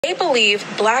They believe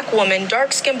black women,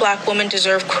 dark-skinned black women,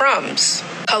 deserve crumbs.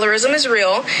 Colorism is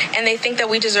real, and they think that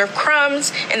we deserve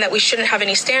crumbs and that we shouldn't have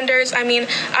any standards. I mean,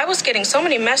 I was getting so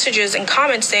many messages and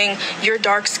comments saying, "You're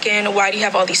dark-skinned, why do you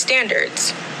have all these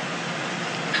standards?"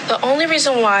 The only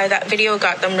reason why that video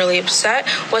got them really upset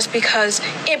was because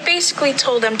it basically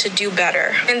told them to do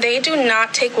better. And they do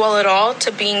not take well at all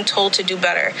to being told to do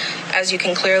better, as you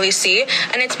can clearly see.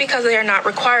 And it's because they are not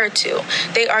required to.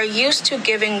 They are used to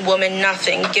giving women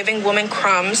nothing, giving women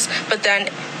crumbs, but then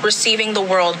receiving the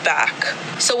world back.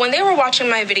 So when they were watching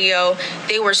my video,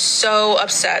 they were so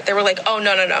upset. They were like, "Oh,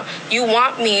 no. You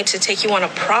want me to take you on a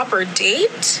proper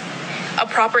date? A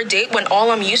proper date when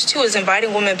all I'm used to is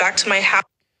inviting women back to my house?"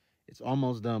 It's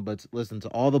almost done, but listen, to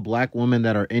all the black women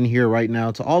that are in here right now,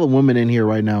 to all the women in here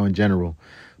right now in general,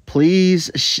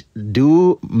 please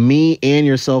do me and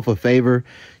yourself a favor.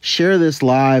 Share this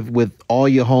live with all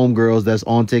your homegirls that's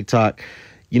on TikTok.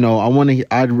 You know,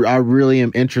 I really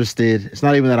am interested. It's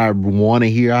not even that I want to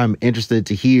hear. I'm interested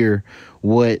to hear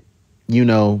what, you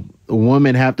know,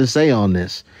 women have to say on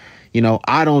this. You know,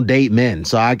 I don't date men,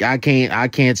 so I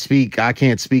can't speak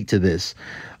to this.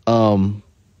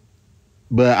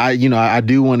 But I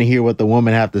do want to hear what the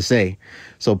women have to say.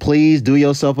 So please do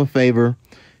yourself a favor,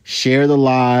 share the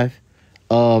live,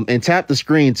 and tap the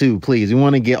screen too, please. We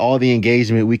want to get all the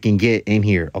engagement we can get in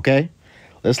here. Okay,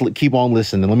 let's keep on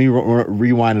listening. Let me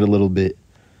rewind it a little bit.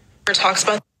 Talks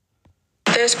about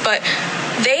this, but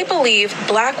they believe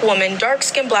black women,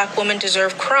 dark-skinned black women,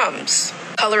 deserve crumbs.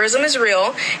 Colorism is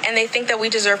real, and they think that we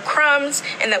deserve crumbs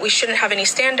and that we shouldn't have any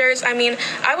standards. I mean,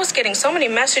 I was getting so many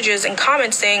messages and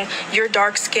comments saying, "You're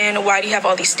dark-skinned, why do you have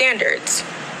all these standards?"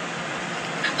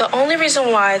 The only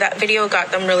reason why that video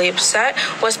got them really upset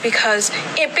was because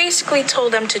it basically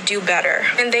told them to do better.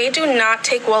 And they do not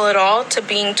take well at all to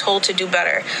being told to do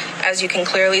better, as you can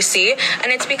clearly see.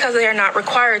 And it's because they are not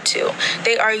required to.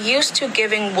 They are used to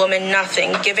giving women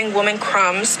nothing, giving women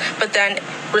crumbs, but then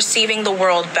receiving the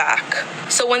world back.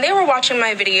 So when they were watching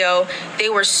my video, they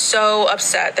were so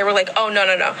upset. They were like, "Oh,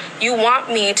 no. You want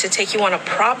me to take you on a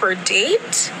proper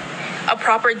date? A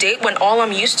proper date when all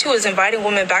I'm used to is inviting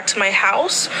women back to my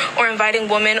house, or inviting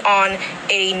women on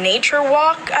a nature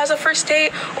walk as a first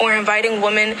date, or inviting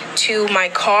women to my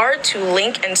car to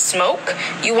link and smoke?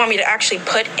 You want me to actually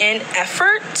put in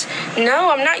effort?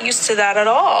 No, I'm not used to that at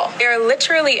all." They're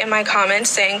literally in my comments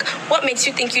saying, "What makes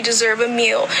you think you deserve a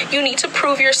meal? You need to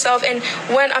prove yourself." And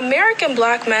when American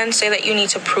black men say that you need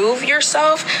to prove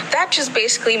yourself, that just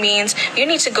basically means you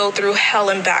need to go through hell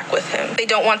and back with him. They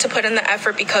don't want to put in the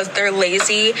effort because they're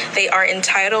lazy, they are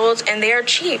entitled, and they are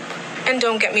cheap. And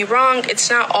don't get me wrong, it's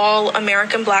not all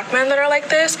American black men that are like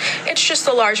this. It's just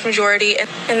the large majority.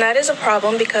 And that is a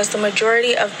problem because the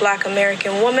majority of black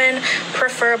American women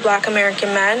prefer black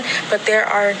American men, but there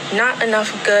are not enough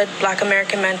good black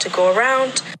American men to go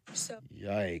around. So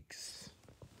Yikes.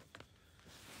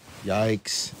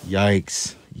 Yikes.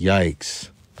 Yikes. Yikes.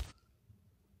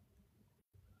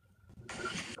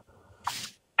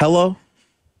 Hello?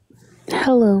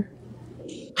 Hello.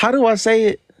 How do I say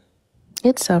it?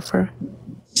 It's Suffer.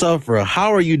 Sufra.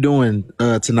 How are you doing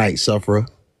tonight, Sufra?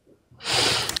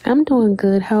 I'm doing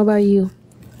good. How about you?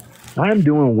 I'm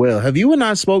doing well. Have you and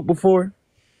I spoke before?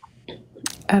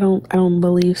 I don't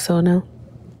believe so, no.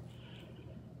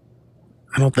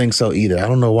 I don't think so either. I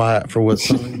don't know why, for what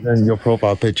some reason your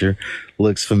profile picture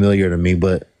looks familiar to me,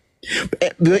 but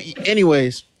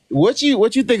anyways, what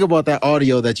you think about that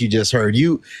audio that you just heard?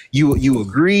 You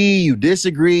agree, you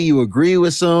disagree, you agree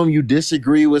with some, you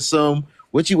disagree with some.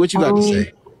 What you got to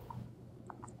say?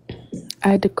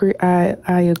 I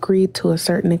agree to a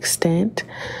certain extent.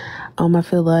 I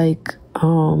feel like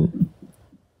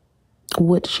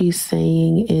what she's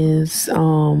saying is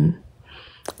a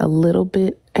little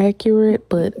bit accurate,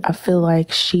 but I feel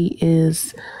like she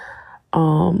is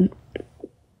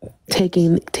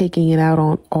taking it out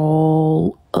on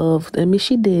all of, I mean,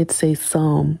 she did say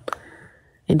some,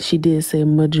 and she did say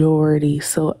majority,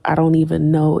 so I don't even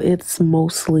know. It's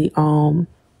mostly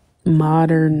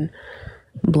modern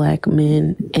black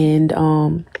men, and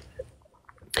I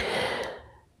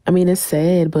mean, it's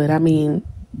sad, but I mean,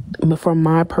 from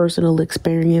my personal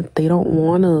experience, they don't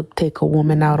want to take a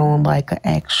woman out on like an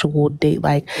actual date,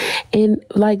 like, and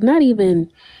like not even,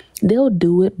 they'll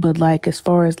do it, but like as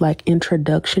far as like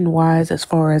introduction wise, as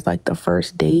far as like the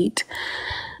first date,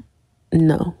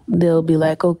 no. They'll be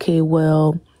like, okay,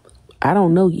 well, I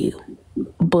don't know you,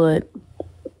 but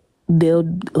they'll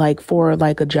like for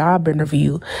like a job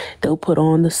interview, they'll put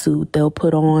on the suit,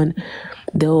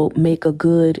 they'll make a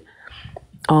good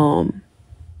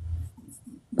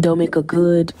they'll make a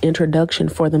good introduction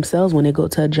for themselves when they go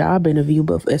to a job interview.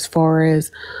 But as far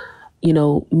as,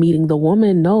 meeting the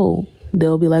woman, no,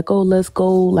 they'll be like, oh, let's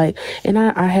go. Like, and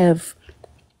I have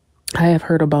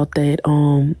heard about that.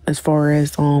 As far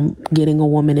as getting a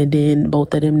woman and then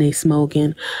both of them they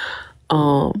smoking.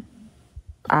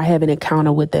 I have an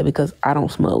encounter with that because I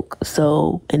don't smoke.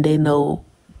 So, and they know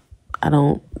I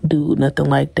don't do nothing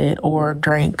like that or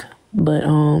drink. But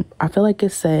I feel like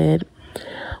it's sad.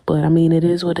 But I mean, it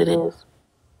is what it is.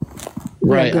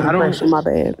 Right. I don't. My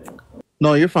bad.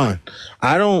 No, you're fine.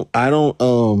 I don't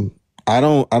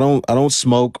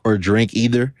smoke or drink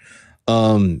either.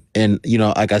 And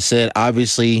like I said,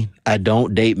 obviously I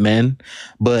don't date men,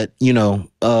 but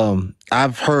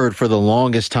I've heard for the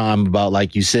longest time about,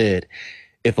 like you said,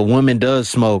 if a woman does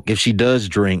smoke, if she does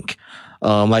drink,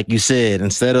 like you said,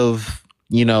 instead of,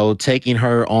 taking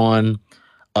her on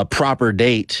a proper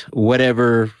date,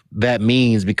 whatever that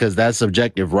means, because that's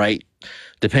subjective, right?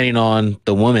 Depending on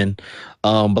the woman.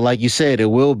 But like you said, it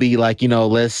will be like,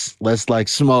 let's like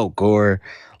smoke or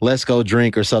let's go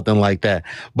drink or something like that.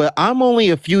 But I'm only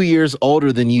a few years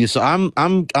older than you, so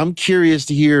I'm curious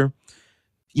to hear.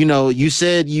 You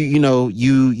said you don't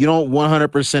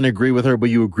 100% agree with her, but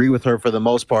you agree with her for the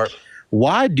most part.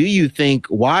 Why do you think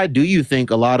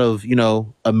a lot of,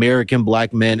 American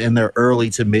black men in their early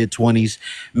to mid 20s,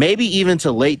 maybe even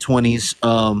to late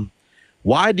 20s,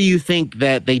 why do you think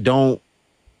that they don't,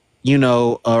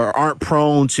 or aren't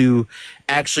prone to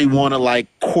actually want to like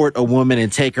court a woman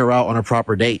and take her out on a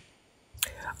proper date?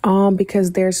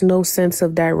 Because there's no sense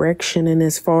of direction, and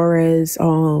as far as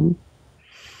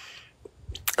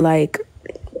like,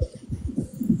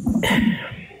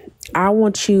 I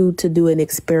want you to do an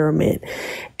experiment,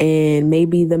 and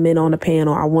maybe the men on the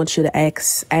panel, I want you to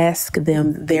ask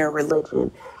them their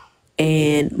religion.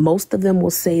 And most of them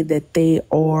will say that they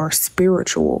are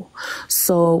spiritual.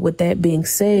 So with that being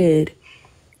said,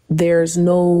 there's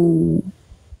no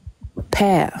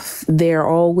path. They're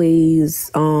always,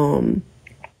 oh,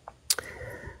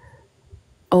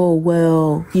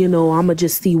 well, I'ma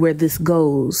just see where this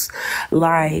goes.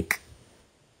 Like,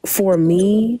 for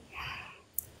me,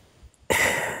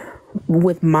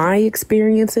 with my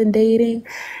experience in dating,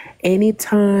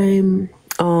 anytime,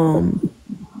 I'll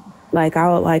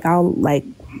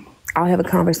have a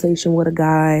conversation with a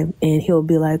guy and he'll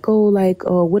be like, oh,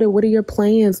 what are your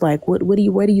plans? Like, where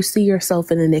do you see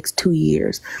yourself in the next 2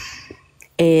 years?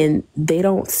 And they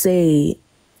don't say,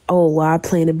 oh, well, I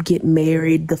plan to get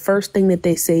married. The first thing that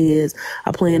they say is,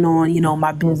 I plan on,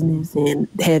 my business and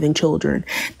having children.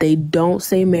 They don't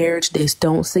say marriage. They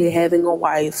don't say having a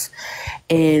wife.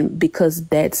 And because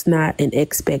that's not an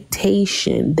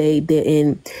expectation,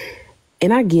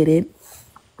 and I get it.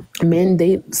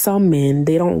 Some men,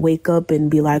 they don't wake up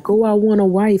and be like, oh, I want a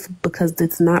wife, because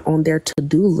it's not on their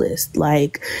to-do list.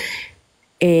 Like,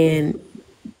 and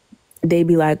they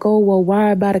be like, oh, well,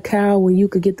 why buy a cow when you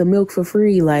could get the milk for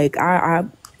free? Like, I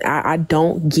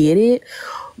don't get it.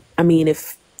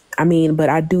 But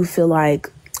I do feel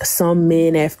like some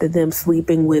men, after them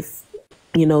sleeping with,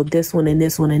 this one and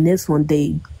this one and this one,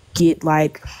 they get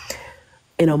like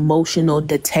an emotional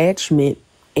detachment,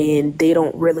 and they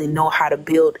don't really know how to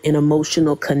build an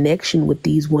emotional connection with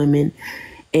these women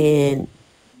and,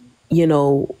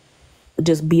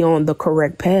 just be on the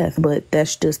correct path. But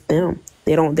that's just them.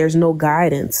 There's no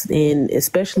guidance. And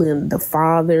especially in the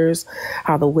fathers,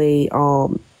 how the way,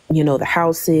 the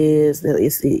house is,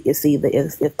 it's either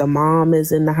if the mom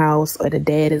is in the house or the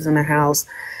dad is in the house,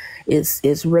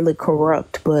 it's really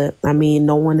corrupt. But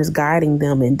no one is guiding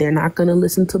them, and they're not going to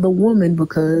listen to the woman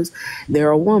because they're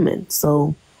a woman.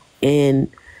 So,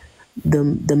 and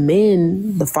the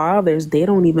men, the fathers, they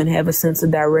don't even have a sense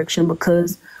of direction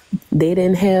because they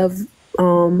didn't have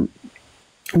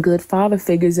good father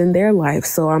figures in their life.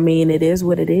 So it is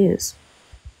what it is.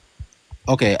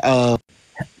 Okay.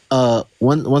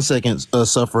 One second,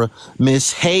 Sufferer.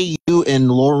 Miss Hey, you and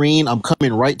Laureen, I'm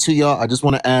coming right to y'all. I just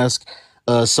want to ask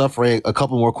Sufferer a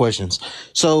couple more questions.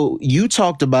 So you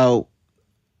talked about,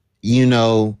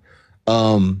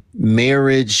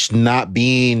 marriage not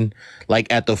being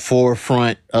like at the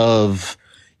forefront of,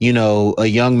 a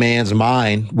young man's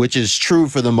mind, which is true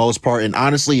for the most part. And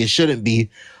honestly, it shouldn't be.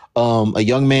 A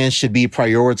young man should be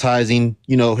prioritizing,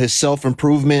 his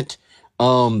self-improvement,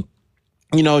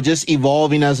 just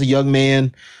evolving as a young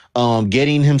man,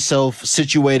 getting himself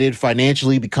situated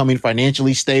financially, becoming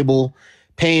financially stable,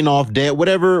 paying off debt,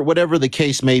 whatever the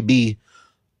case may be.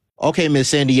 Okay, Miss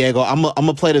San Diego, I'm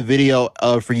gonna play the video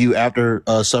for you after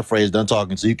Suffray is done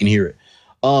talking, so you can hear it.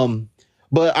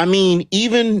 But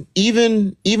even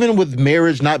with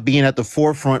marriage not being at the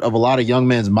forefront of a lot of young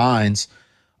men's minds,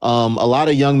 A lot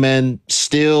of young men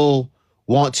still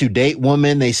want to date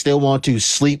women. They still want to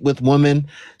sleep with women.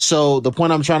 So the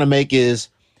point I'm trying to make is,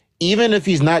 even if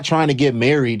he's not trying to get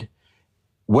married,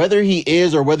 whether he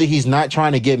is or whether he's not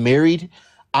trying to get married,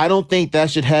 I don't think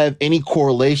that should have any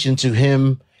correlation to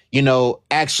him,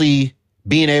 actually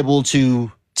being able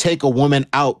to take a woman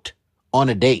out on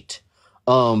a date.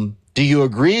 Do you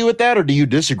agree with that or do you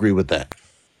disagree with that?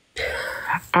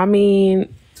 I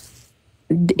mean,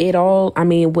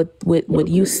 with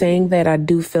you saying that, I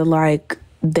do feel like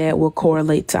that will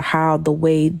correlate to how the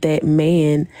way that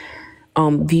man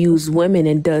views women,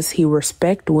 and does he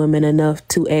respect women enough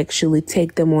to actually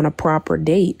take them on a proper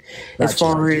date. Gotcha. As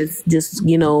far as just,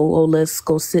 oh, let's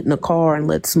go sit in a car and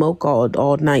let's smoke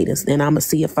all night, and I'm gonna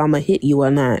see if I'm gonna hit you or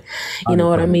not. You know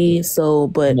what I mean? So,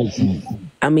 but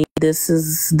I mean, this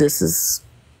is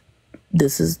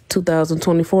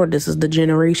 2024. This is the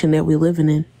generation that we're living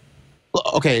in.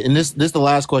 Okay, and this is the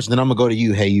last question. Then I'm gonna go to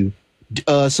you. Hey, you,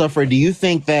 Suffer. Do you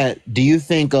think because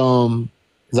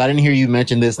I didn't hear you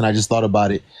mention this and I just thought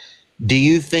about it. Do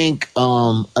you think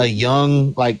a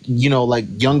young,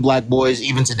 young black boys,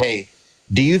 even today,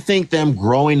 do you think them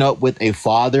growing up with a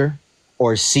father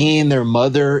or seeing their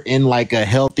mother in like a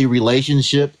healthy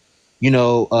relationship,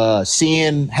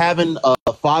 having a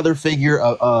father figure,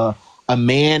 a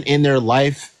man in their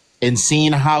life and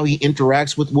seeing how he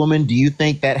interacts with women, do you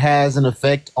think that has an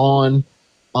effect on,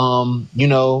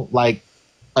 like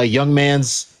a young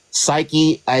man's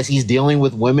psyche as he's dealing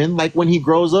with women, like when he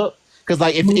grows up? Because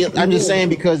I'm just saying,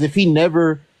 because if he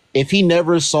never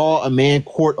saw a man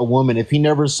court a woman, if he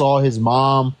never saw his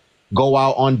mom go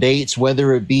out on dates,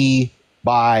 whether it be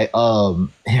by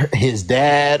his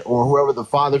dad or whoever the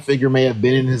father figure may have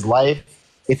been in his life,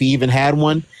 if he even had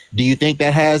one, do you think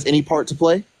that has any part to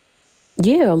play?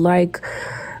 Yeah,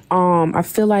 I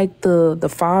feel like the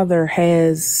father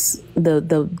has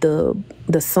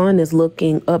the son is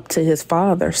looking up to his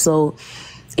father. So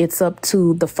it's up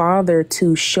to the father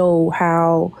to show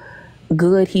how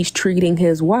good he's treating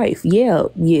his wife. Yeah,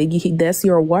 that's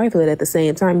your wife, but at the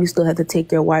same time, you still have to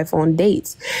take your wife on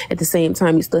dates. At the same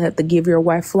time, you still have to give your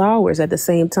wife flowers. At the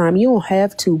same time, you don't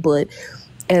have to, but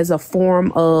as a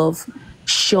form of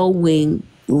showing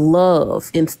love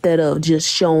instead of just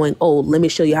showing, oh, let me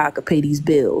show you how I could pay these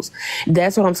bills.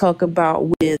 That's what I'm talking about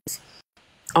with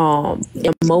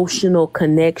emotional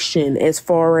connection, as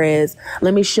far as,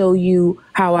 let me show you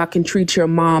how I can treat your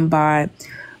mom by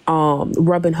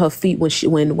rubbing her feet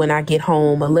when I get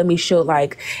home, or let me show,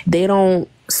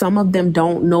 some of them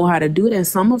don't know how to do that, and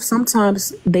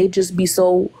sometimes they just be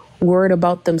so worried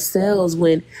about themselves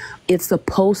when it's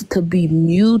supposed to be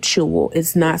mutual.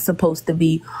 It's not supposed to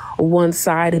be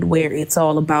one-sided where it's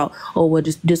all about, oh, well,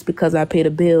 just because I pay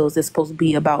the bills, it's supposed to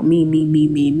be about me.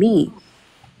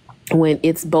 When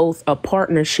it's both a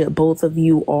partnership, both of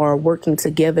you are working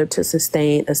together to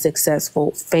sustain a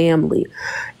successful family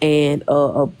and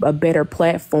a better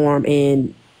platform,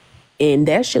 and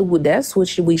that's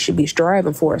what we should be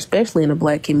striving for, especially in the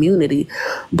Black community.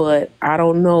 But I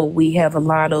don't know. We have a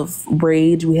lot of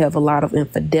rage. We have a lot of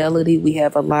infidelity. We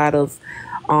have a lot of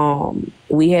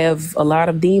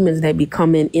demons that be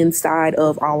coming inside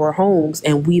of our homes,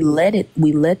 and we let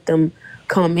them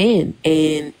come in,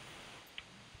 and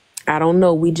I don't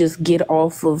know. We just get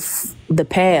off of the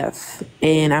path,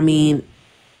 and I mean,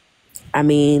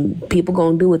 people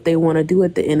gonna do what they want to do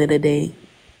at the end of the day.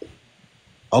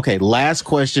 Okay, last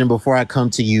question before I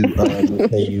come to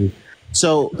you.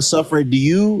 So, Suffer, do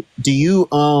you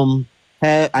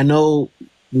have? I know,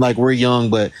 we're young,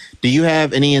 but do you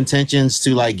have any intentions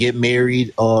to get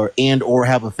married or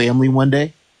have a family one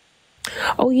day?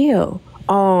 Oh yeah,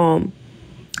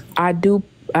 I do.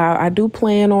 I do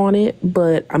plan on it,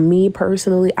 but me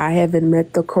personally, I haven't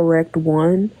met the correct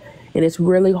one, and it's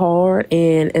really hard.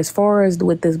 And as far as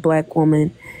with this Black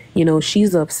woman,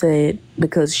 she's upset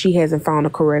because she hasn't found a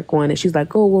correct one, and she's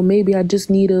like, oh, well, maybe I just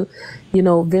need to,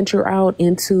 venture out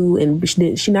into, and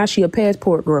she a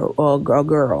passport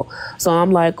girl. So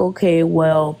I'm like, okay,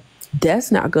 well, that's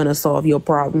not going to solve your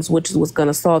problems. Which is what's going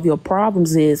to solve your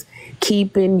problems is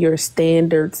keeping your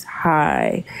standards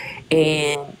high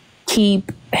and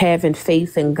keep having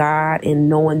faith in God and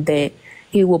knowing that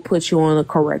He will put you on the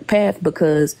correct path,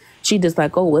 because she just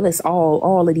like, oh, well, it's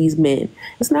all of these men.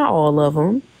 It's not all of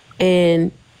them.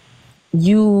 And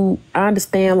I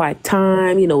understand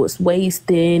time, it's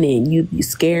wasting, and you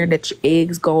scared that your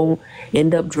eggs gonna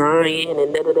end up drying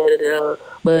and da-da-da-da-da.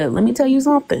 But let me tell you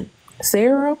something.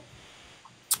 Sarah,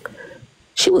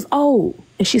 she was old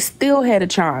and she still had a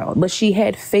child, but she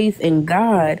had faith in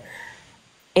God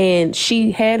and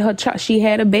she had her child, she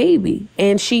had a baby,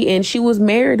 and she was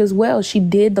married as well. She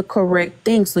did the correct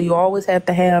thing. So you always have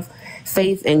to have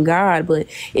faith in God. But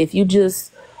if you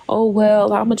just, oh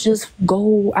well, I'ma just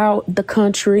go out the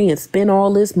country and spend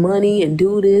all this money and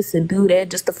do this and do that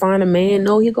just to find a man,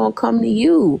 no, he's gonna come to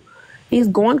you. He's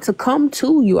going to come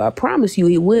to you. I promise you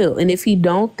he will. And if he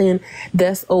don't, then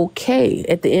that's okay.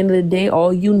 At the end of the day,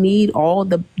 all you need, all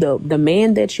the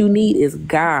man that you need is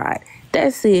God.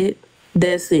 That's it.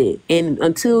 That's it. And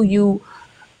until you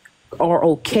are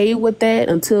okay with that,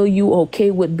 until you okay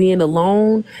with being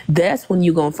alone, that's when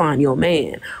you're gonna find your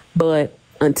man. But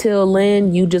until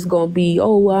then, you just gonna be,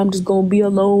 oh well, I'm just gonna be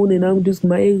alone and I'm just,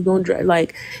 my ex gonna drive.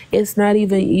 Like, it's not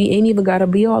even, you ain't even gotta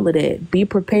be all of that. Be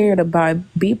prepared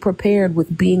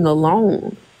with being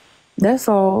alone. That's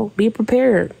all. Be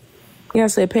prepared. Yeah, I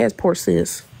said passport,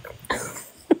 sis.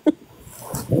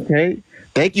 Okay.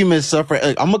 Thank you, Miss Suffer.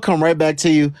 I'm gonna come right back to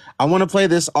you. I want to play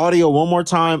this audio one more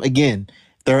time. Again,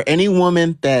 if there are any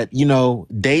women that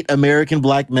date American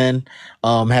black men,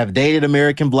 have dated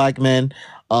American black men,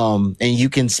 and you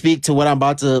can speak to what I'm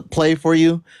about to play for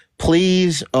you,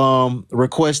 please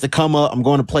request to come up. I'm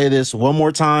going to play this one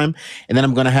more time, and then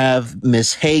I'm going to have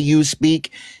Miss Hey You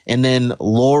speak, and then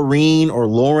Lauren,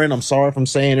 I'm sorry if I'm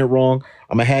saying it wrong,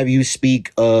 I'm gonna have you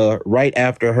speak right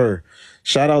after her.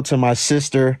 Shout out to my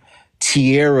sister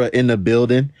Tierra in the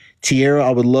building. Tierra,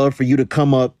 I would love for you to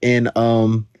come up and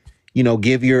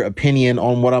give your opinion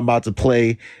on what I'm about to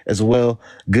play as well.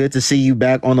 Good to see you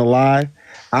back on the live.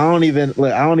 I don't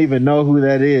even know who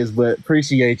that is, but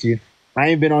appreciate you. I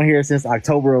ain't been on here since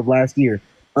October of last year.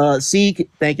 Thank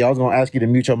you. I was gonna ask you to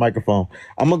mute your microphone.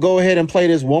 I'm gonna go ahead and play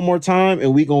this one more time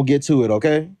and we gonna get to it,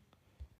 okay?